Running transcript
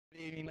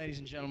evening, ladies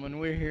and gentlemen.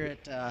 We're here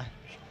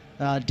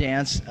at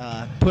dance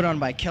put on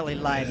by Kelly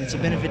Light. It's a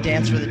benefit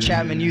dance for the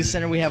Chapman Youth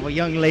Center. We have a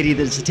young lady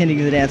that's attending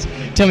the dance.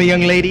 Tell me,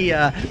 young lady,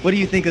 what do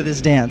you think of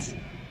this dance?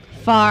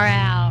 Far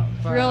out.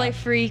 Far really out.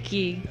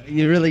 freaky.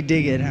 You really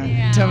dig it, huh?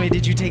 Yeah. Tell me,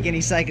 did you take any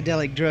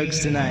psychedelic drugs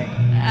tonight?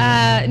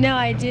 No,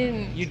 I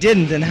didn't. You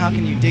didn't, then how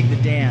can you dig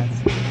the dance?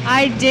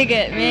 I dig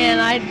it, man.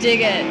 I dig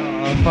it.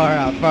 Oh, far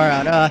out, far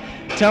out.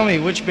 Tell me,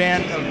 which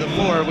band of the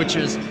four, which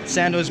is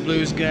Sandoz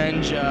Blues,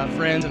 Gunge,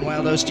 Friends, and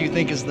Wild Oats, do you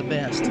think is the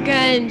best?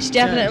 Gunge,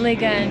 definitely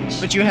Gunge.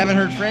 But you haven't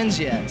heard Friends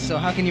yet, so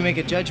how can you make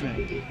a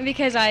judgment?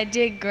 Because I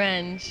dig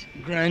grunge.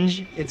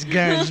 Grunge? It's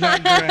Gunge,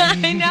 not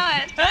grunge. I know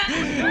it.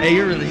 Hey,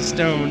 you're really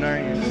stoned,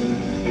 aren't you?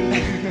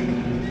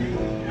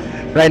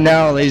 Right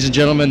now, ladies and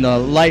gentlemen, the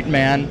light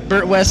man,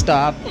 Burt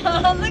Westhoff,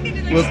 Oh, look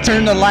at the will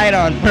turn the light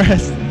on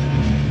first.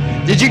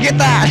 Did you get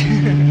that?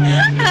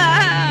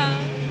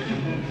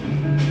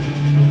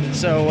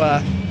 So,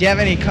 do you have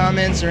any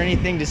comments or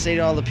anything to say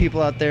to all the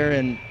people out there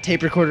in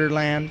tape recorder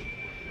land?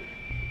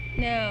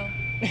 No.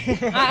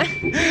 Wait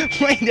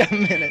a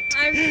minute.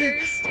 I'm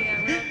thirsty.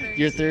 I'm real thirsty.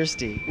 You're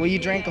thirsty. Well, you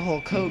drank a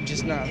whole Coke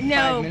just not 5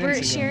 No, minutes Bert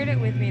ago. shared it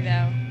with me,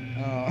 though.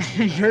 Oh,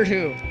 Bert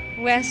who?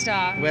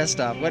 Westhoff.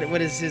 Westhoff.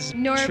 What is his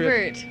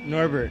Norbert. trip?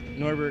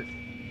 Norbert.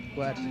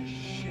 What?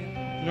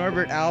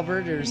 Norbert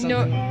Albert or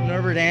something?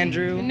 Norbert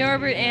Andrew?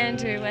 Norbert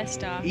Andrew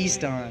Westhoff.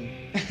 Easton.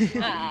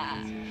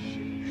 Ah.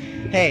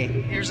 Hey,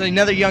 here's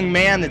another young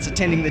man that's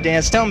attending the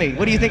dance. Tell me,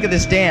 what do you think of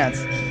this dance?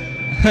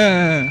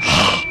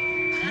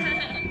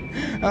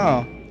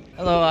 Oh.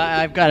 Hello,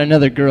 I've got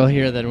another girl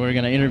here that we're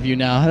going to interview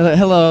now.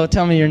 Hello,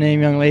 tell me your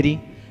name, young lady.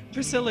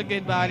 Priscilla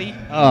Goodbody.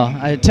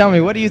 Oh, tell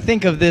me, what do you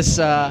think of this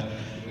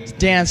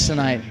dance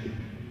tonight?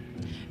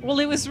 Well,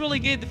 it was really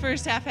good the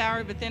first half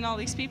hour, but then all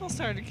these people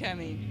started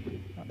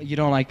coming. You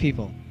don't like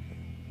people?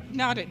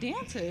 Not at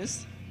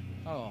dances.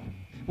 Oh.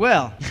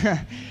 Well,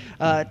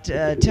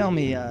 tell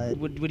me,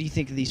 what do you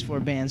think of these four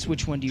bands?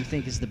 Which one do you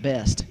think is the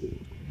best?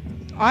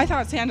 I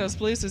thought Sandoz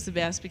Blues was the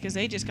best because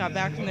they just got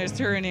back from their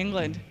tour in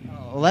England.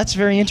 Oh, well, that's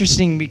very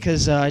interesting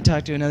because I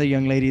talked to another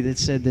young lady that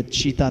said that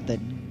she thought that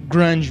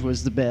grunge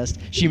was the best.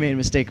 She made a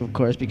mistake, of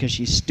course, because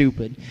she's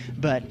stupid.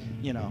 But,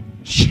 you know,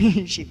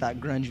 she thought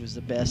grunge was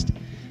the best.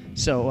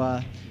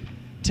 So,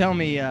 tell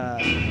me,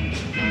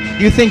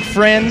 do you think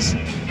Friends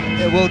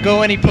will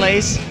go any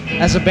place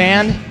as a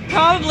band?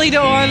 Probably to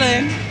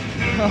Orland.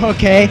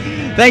 Okay,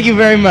 thank you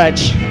very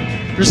much.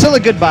 Priscilla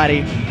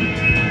Goodbody.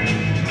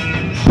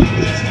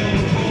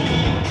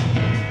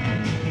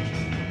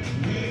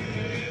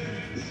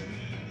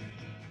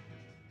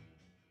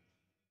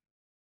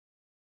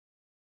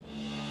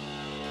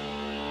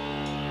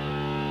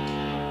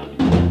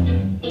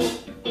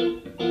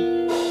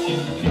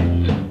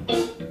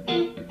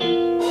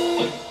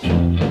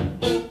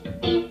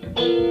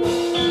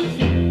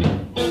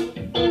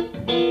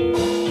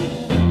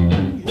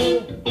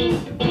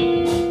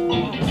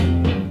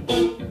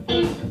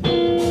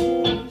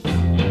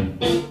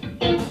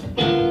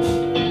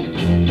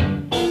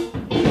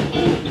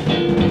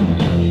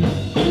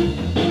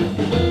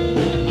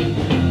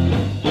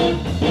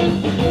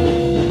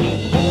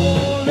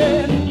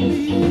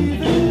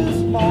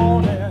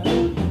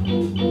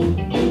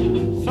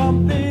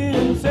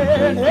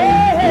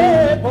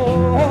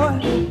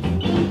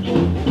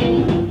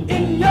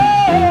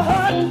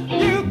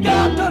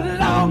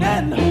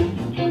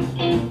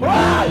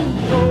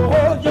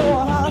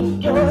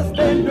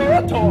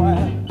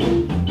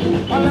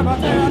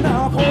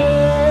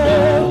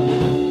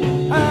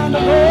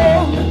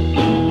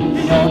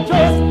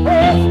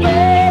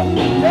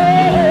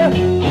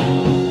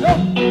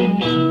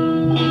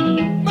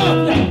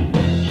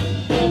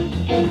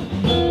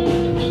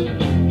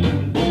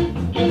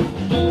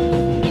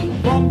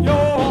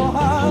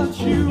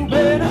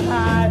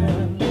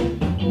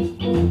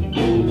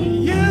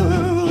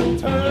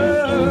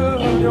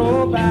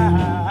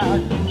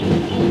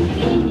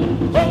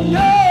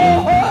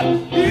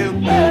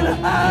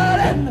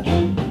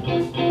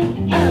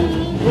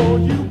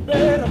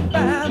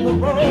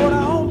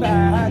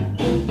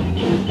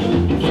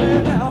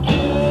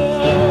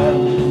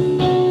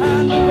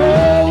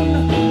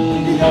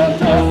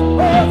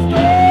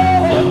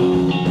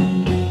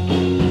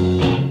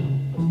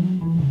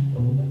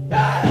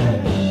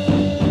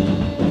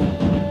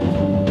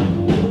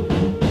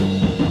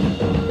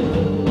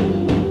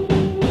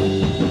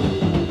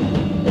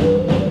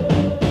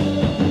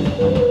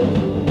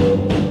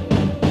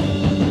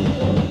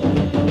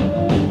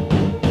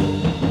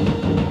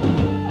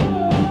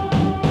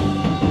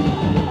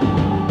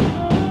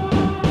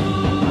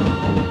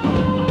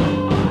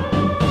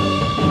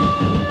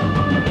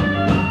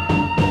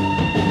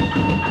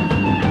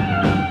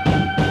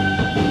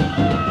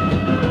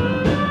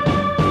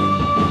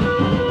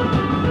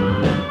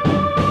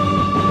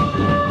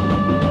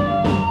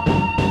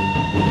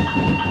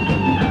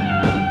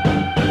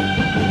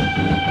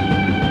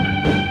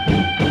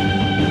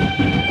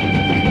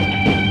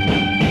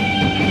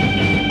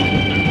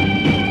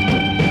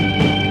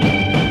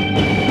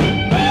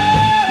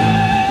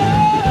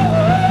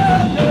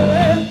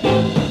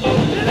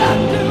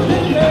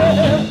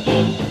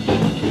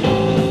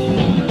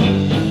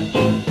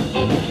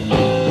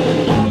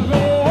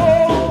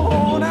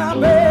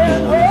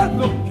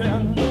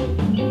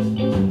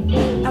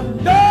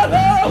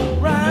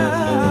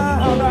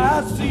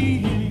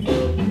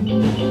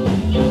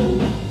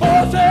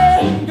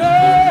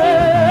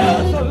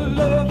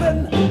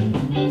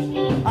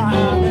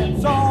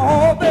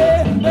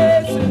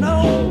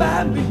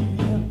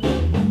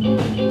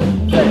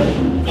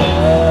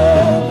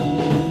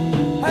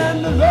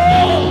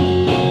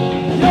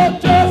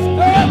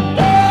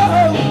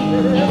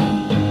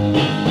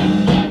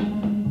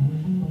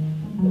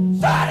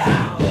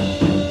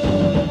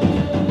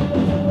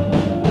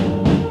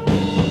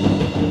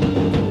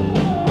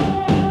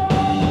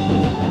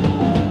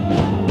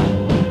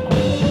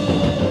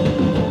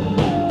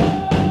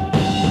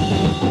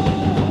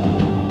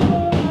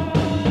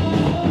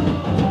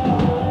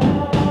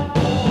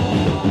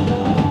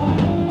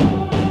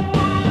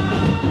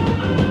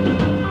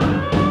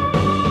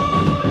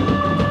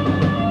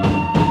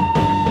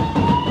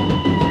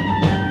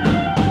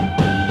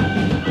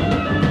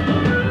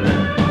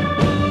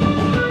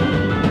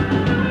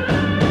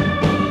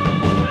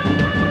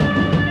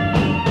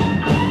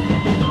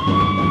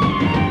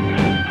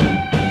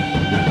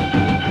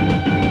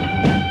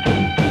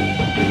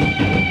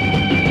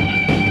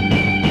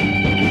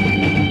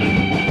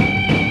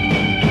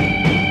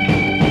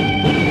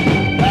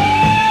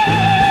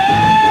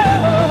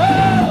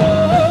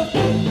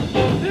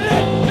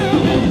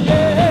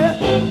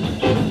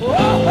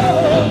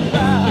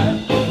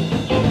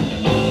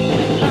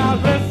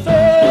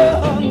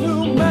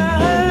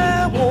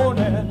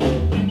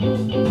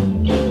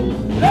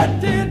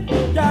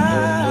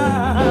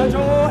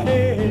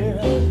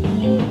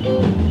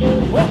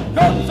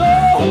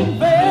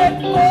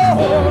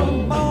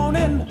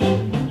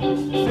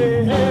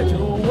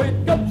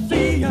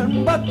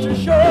 to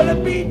surely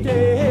be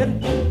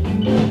dead.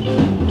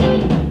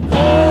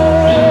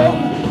 Cold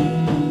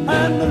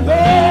and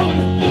alone,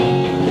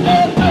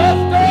 and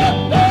just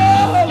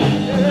alone,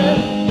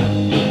 yeah.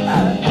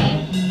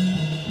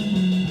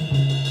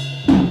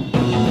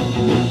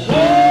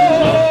 Oh,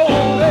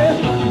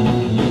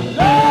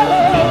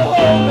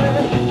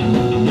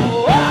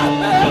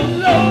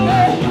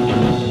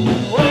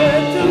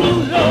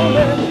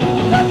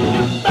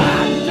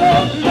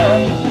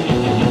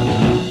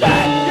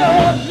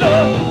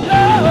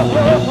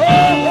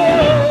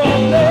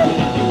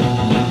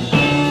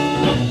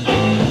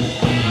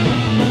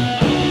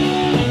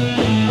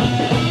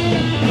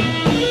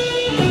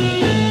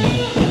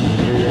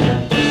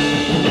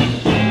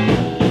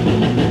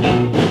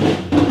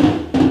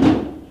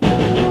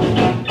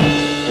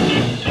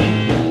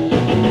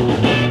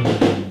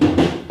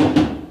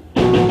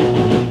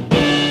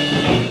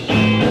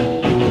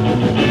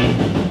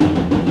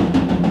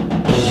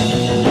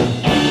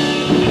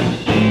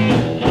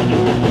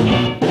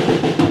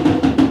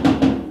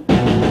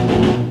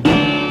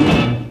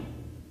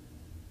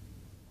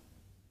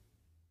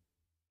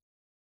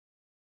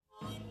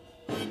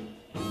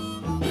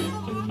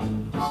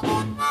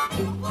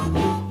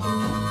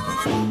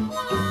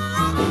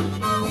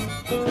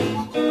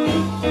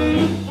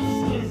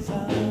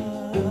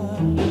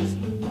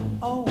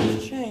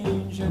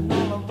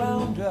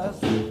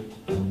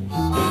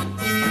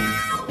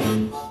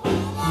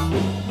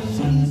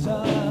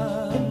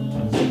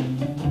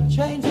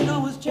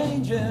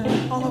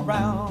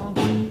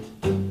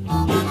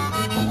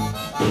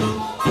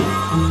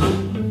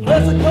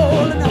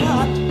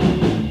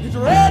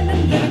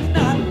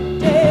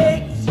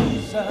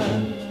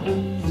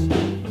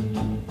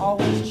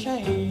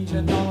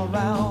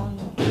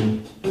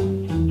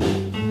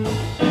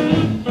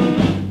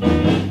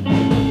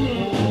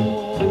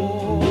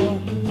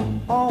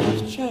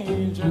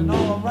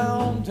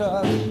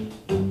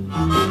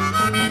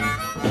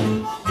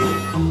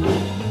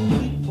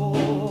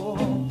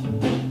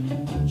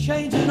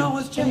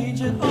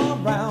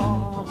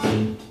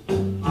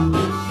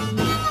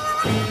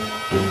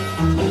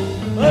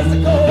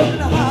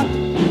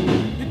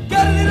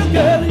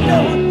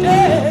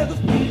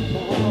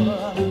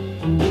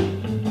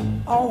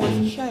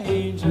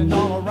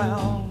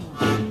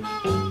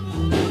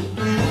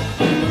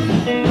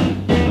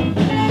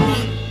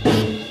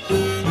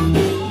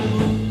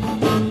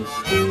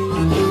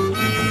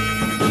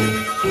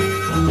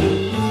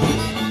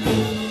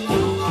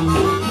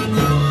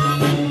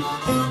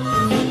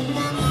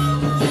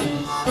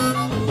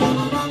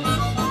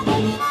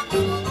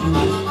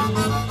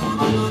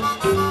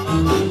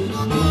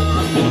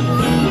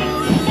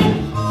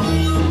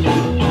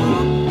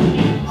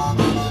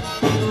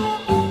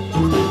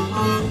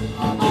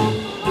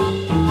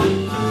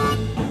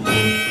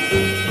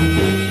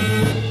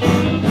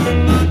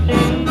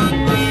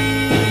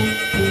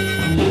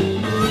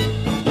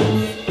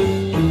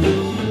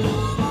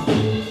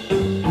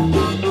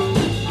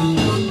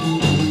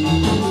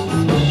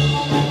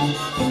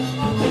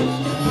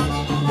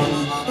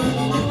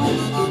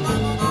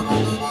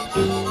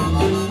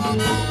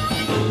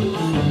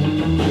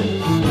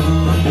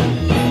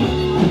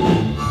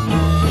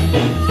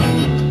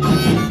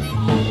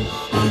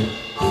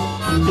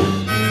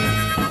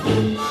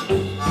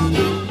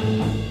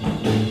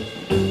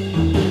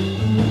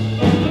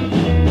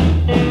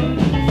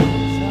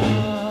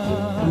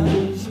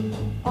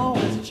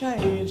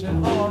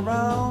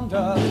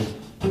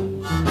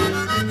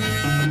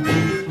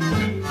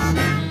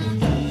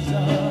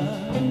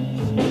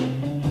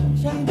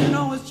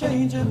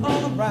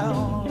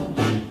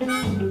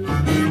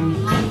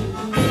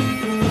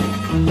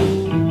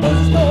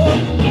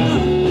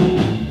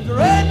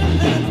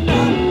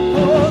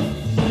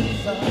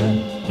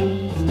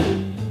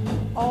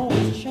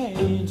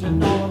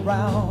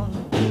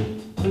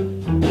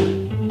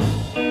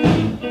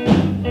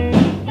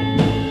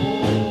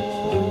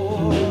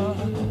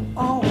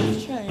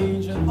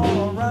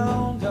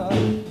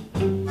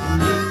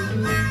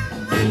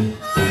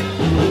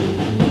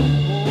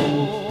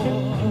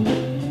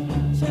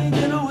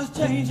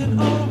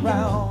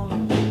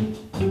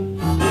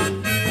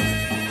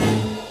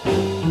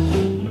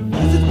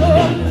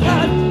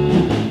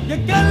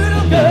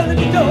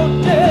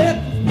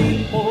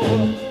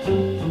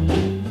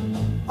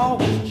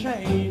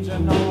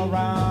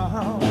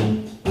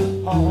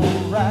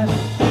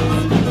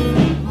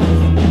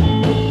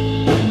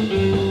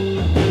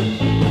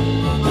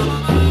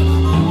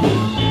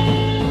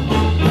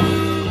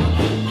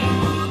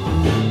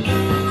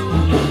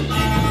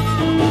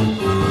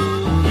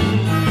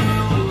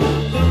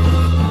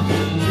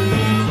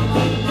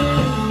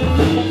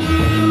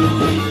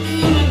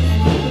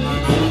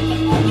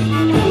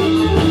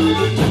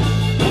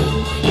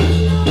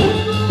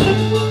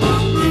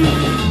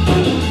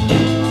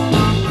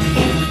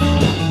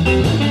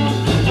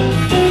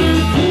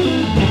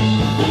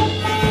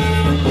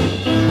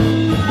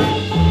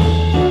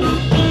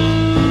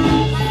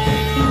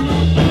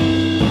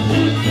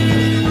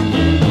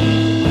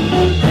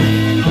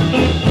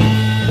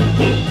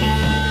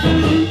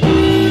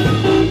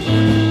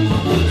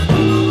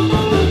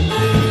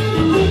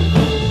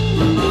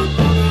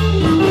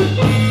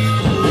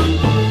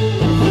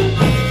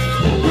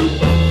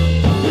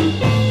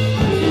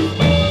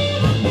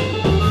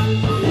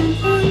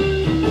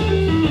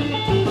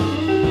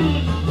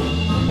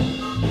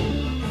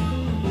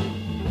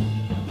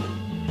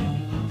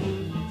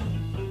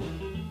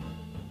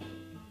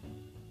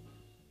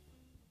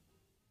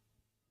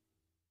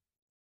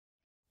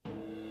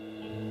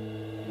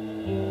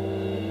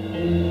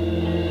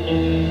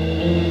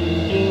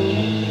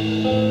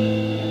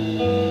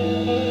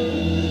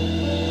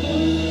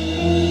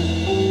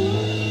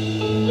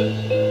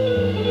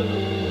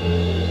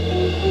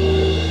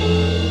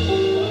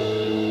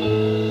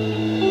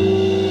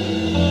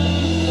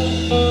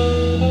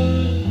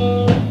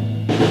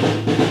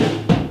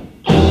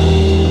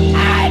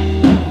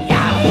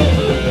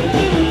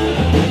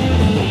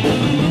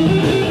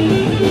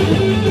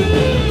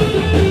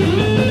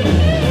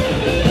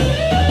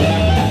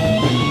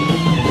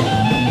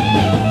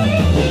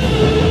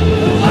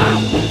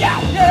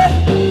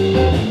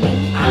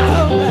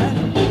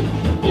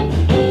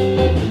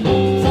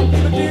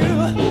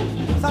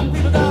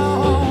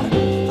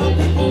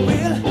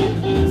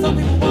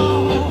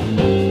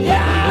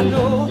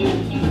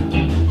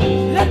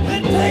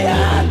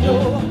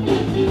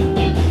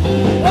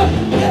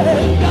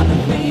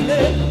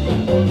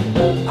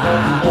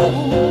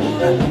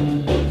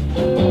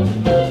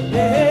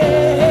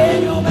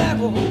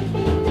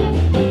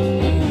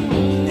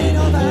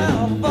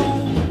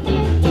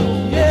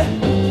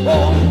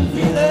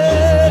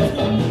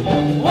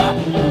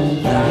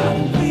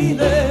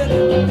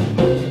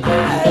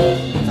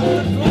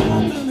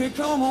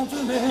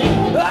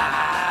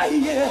 Ah,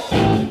 yeah.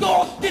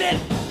 Go get it.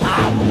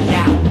 Oh,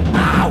 yeah.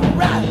 All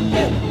right.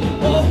 Yeah.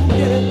 Oh,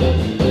 yeah.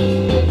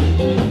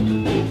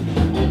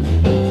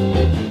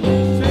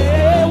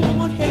 Say,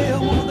 woman here,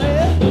 woman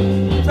there.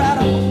 Try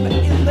to put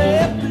me in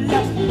their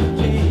plastic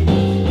cage.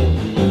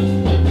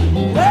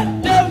 Well,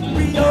 don't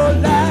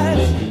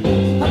realize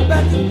how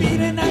bad you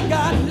feeling. I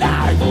got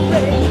life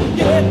rage.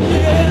 Yeah,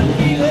 yeah,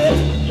 feel it.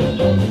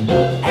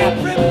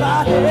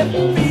 Everybody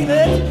feel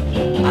it.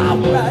 All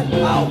right,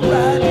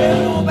 there's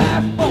no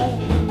backbone.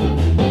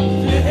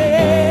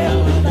 Yeah,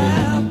 no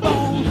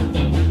backbone.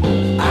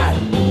 I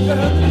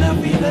just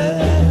feel it.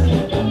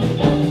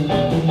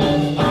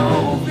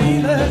 Oh,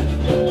 feel it.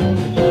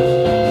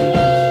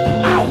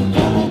 Oh,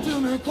 come on to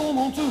me, come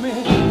on to me.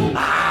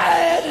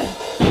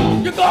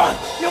 You got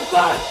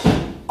it.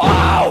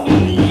 Oh,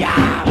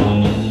 yeah.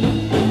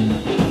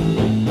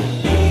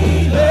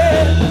 Feel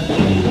it.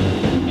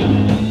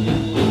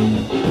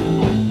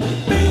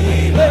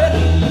 Feel it.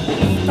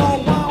 Don't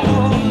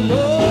wanna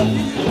love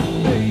you,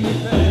 baby.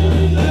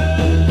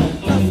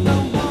 Just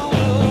don't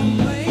wanna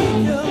make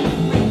you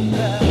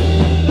baby.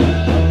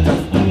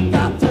 Just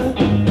got to,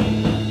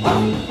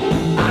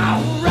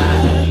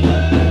 alright.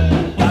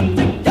 Got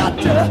to get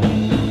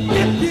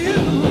you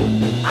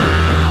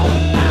out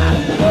of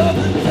love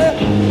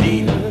and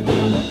baby.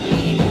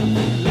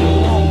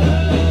 All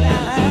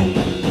night.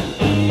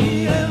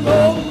 Feeling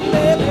low,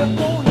 baby,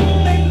 gonna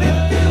make me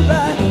feel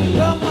right.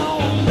 Come on,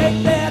 make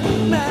that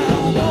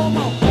smile. Come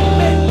on,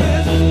 make me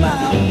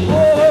smile.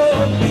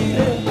 Oh,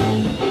 baby.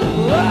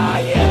 Oh,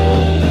 yeah.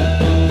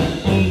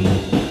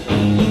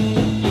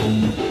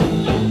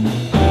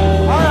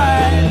 All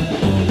right.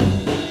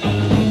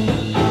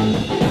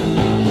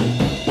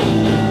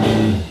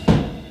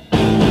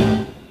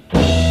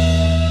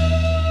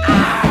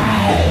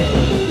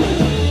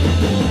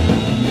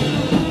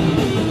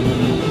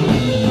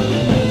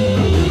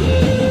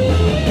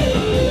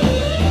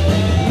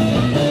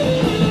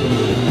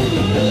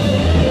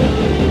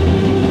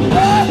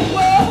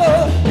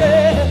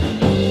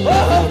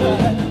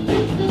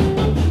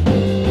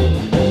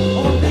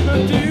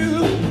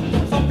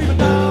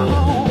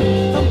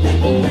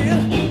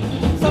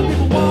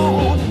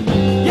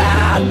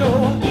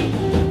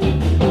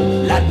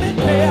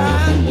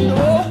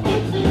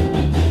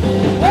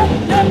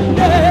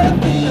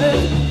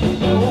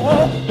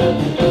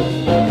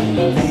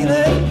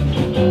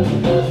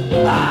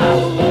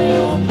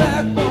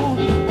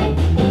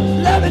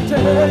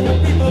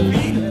 People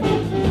feel it.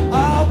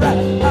 All right,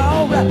 yeah,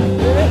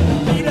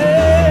 feel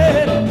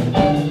it.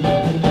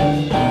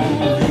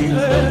 Feel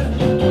it.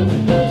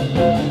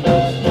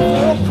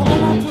 Oh,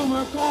 come on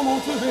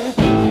to me.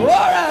 All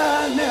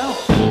right now.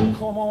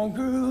 Come on,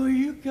 girl,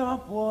 you got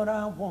what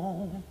I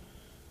want.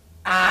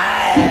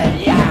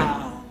 Yeah.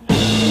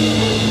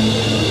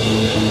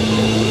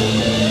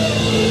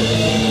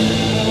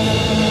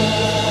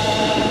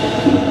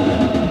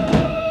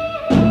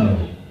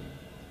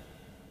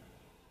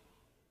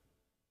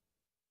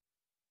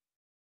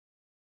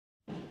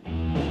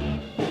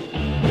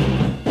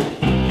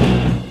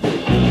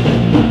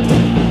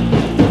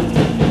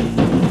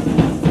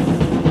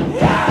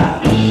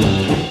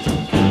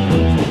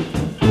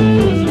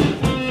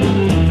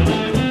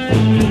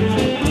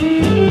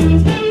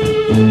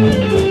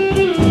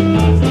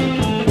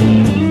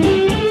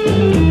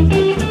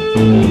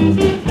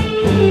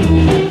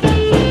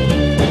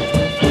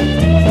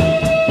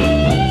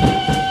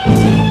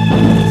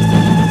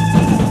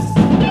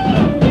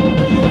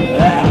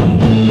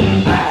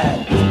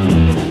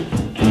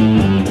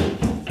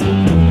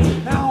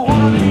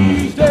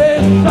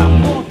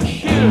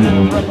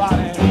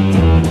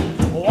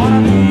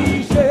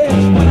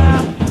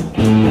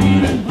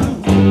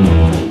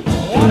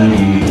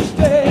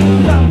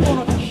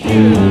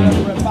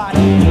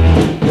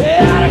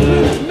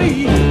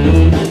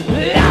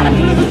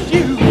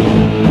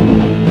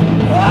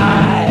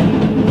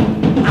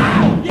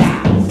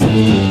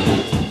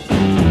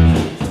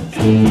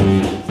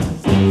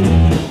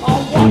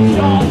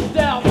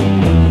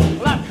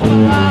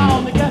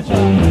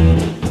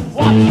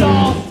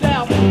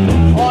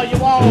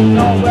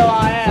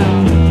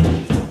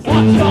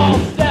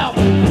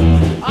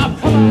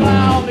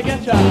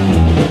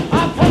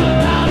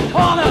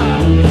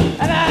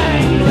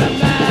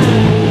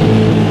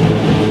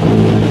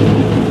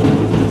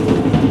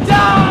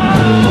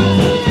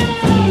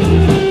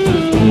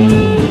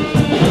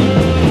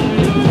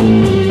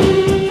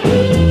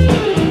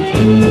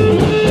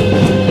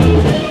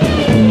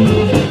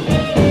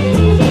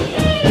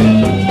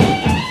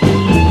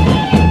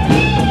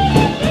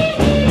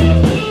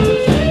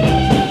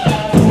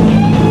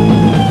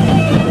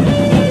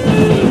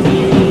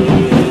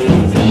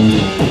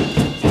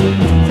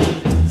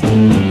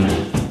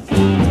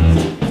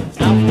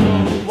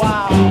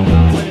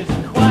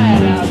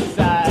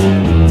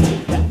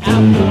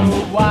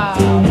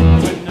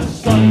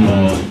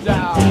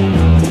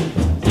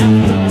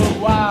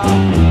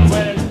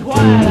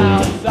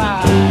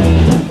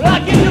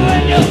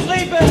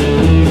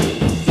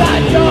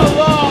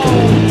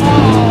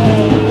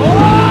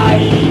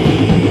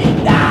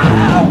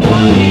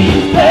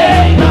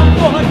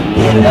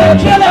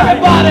 Tell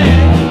everybody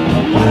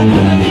what I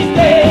do these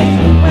days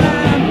when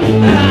I'm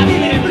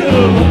feeling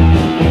blue.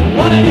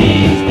 One of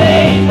these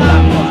days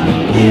I'm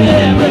gonna kill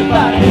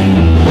everybody.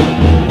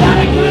 Not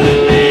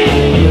including me,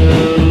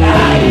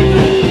 not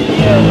including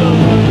you.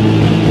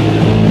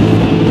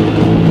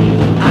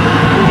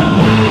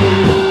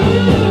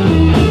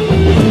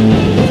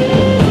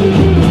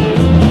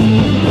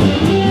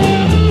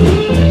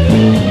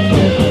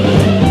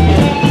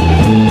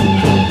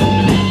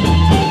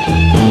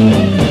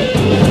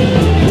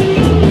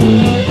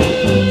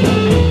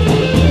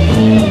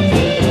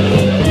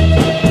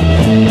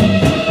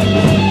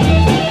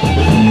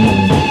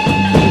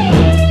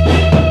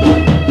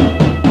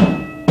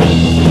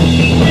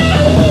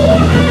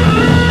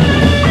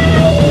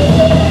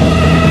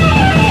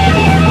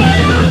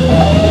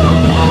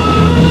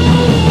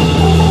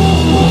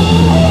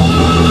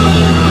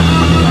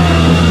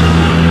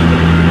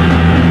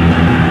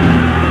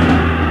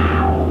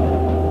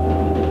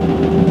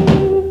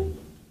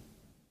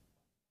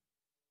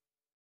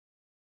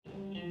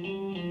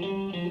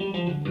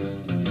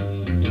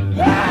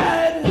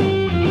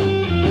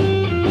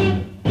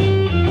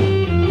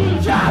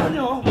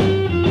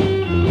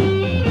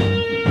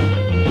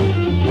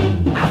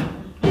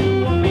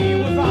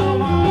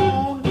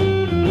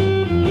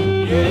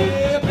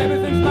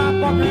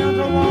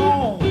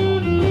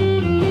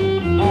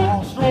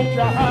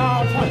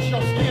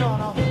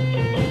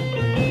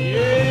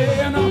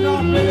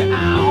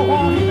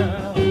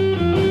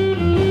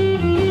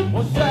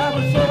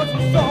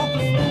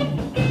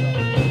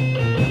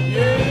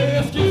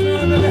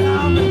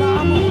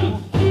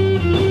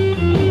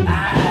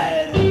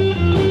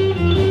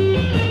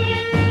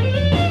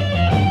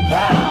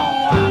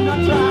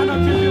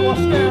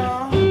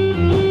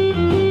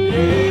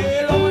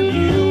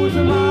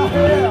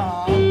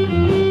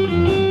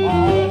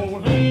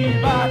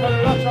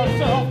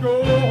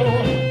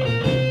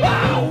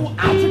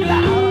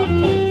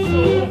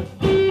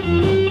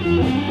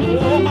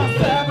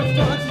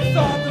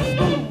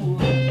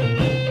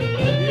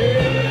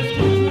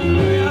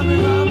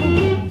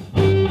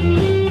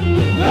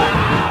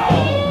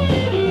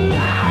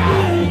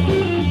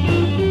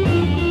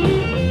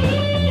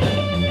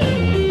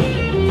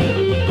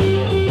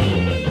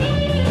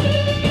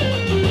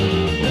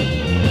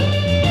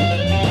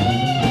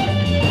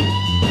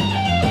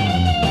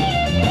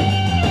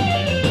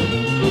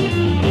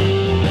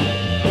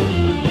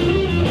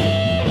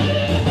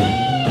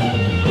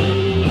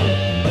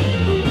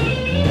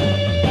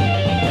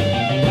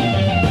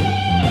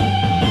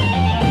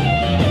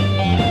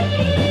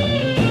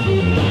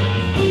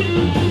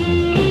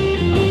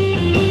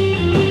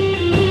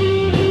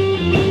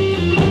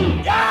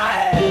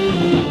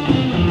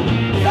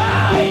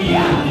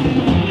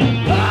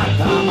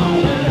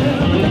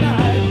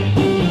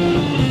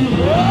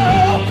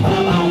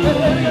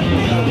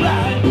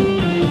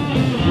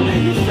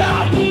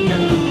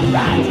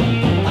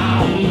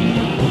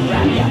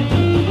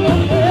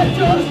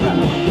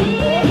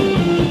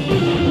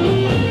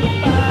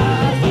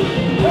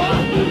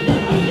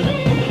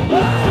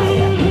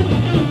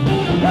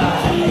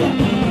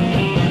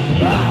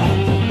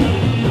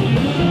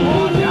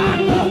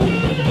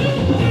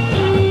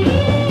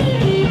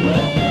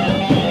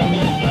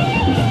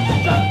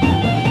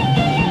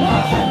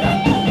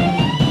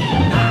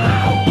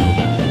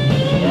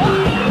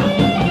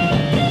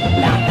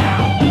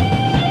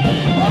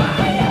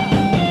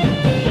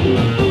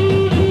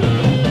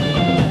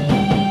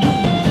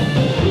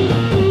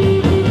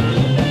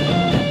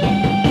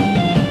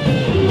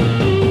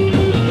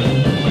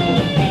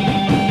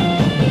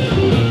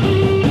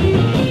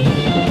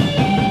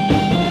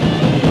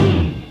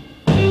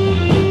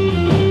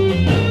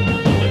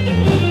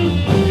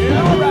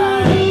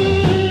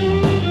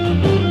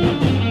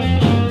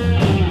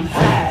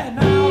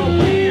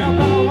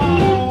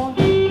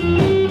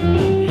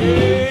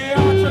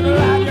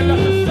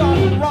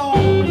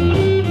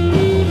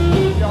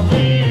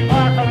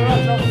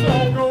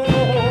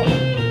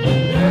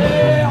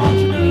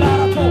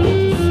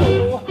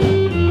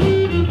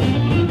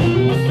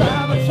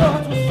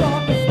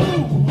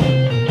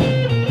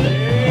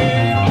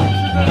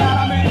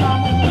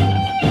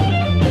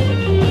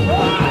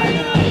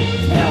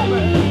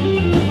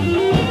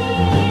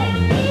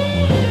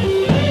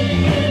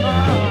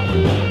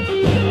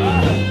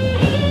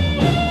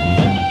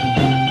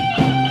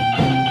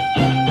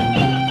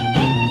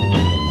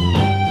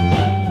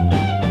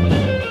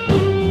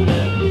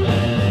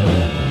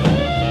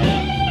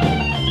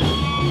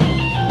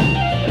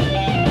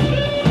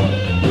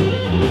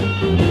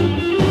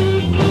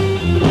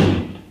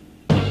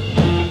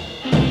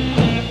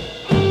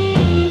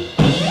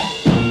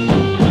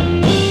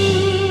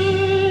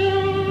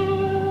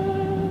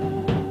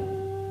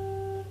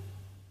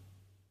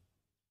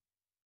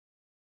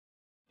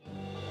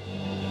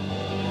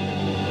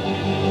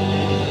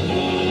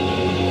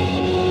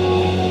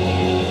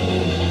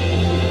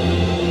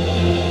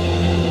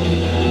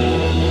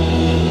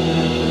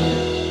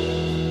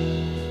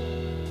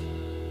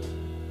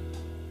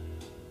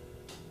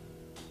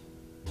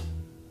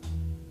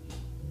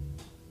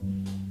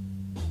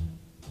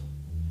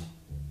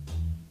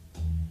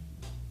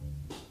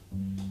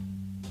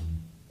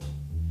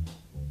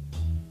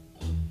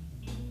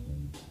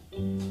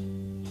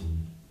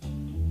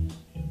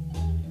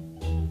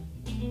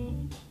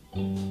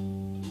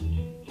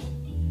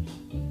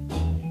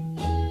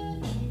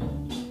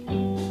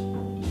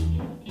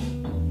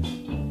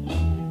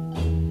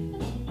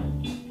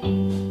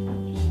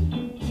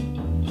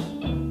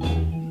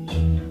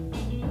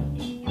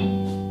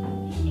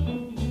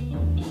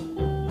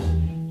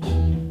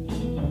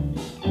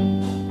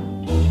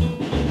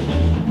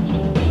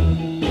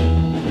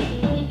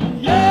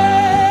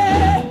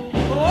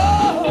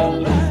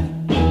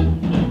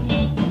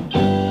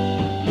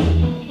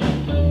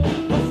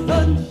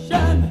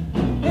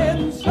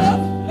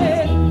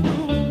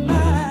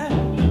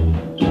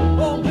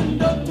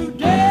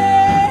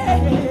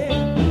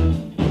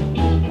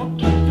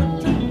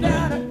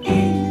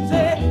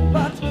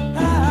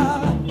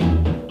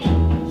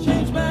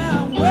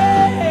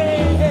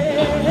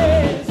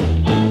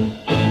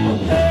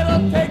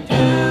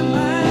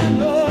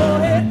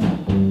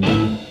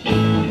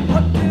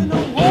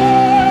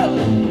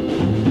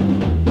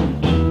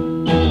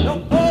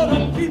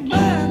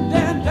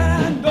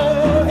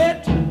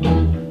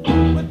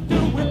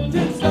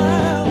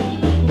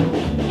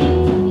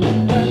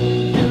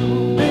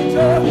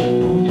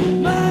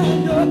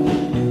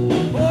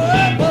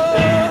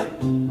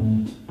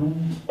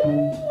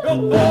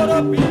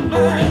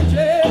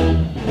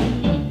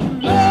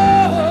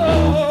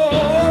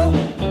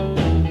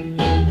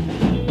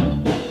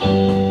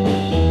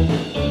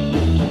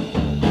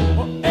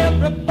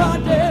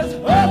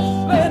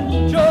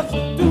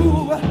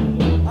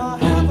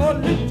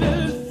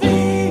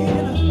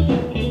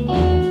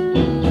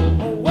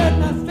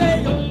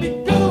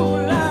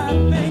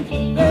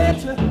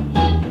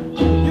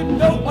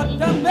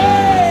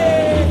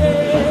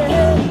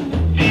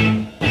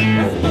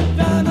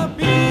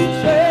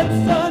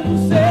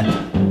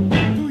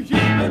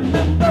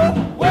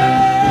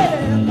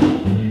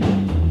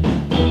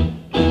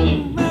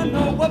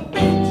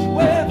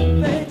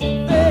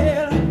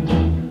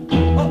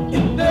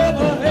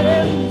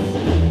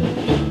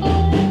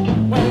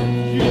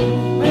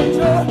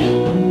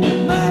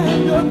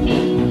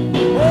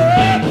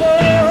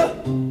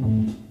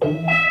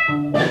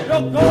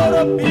 You're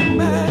gonna be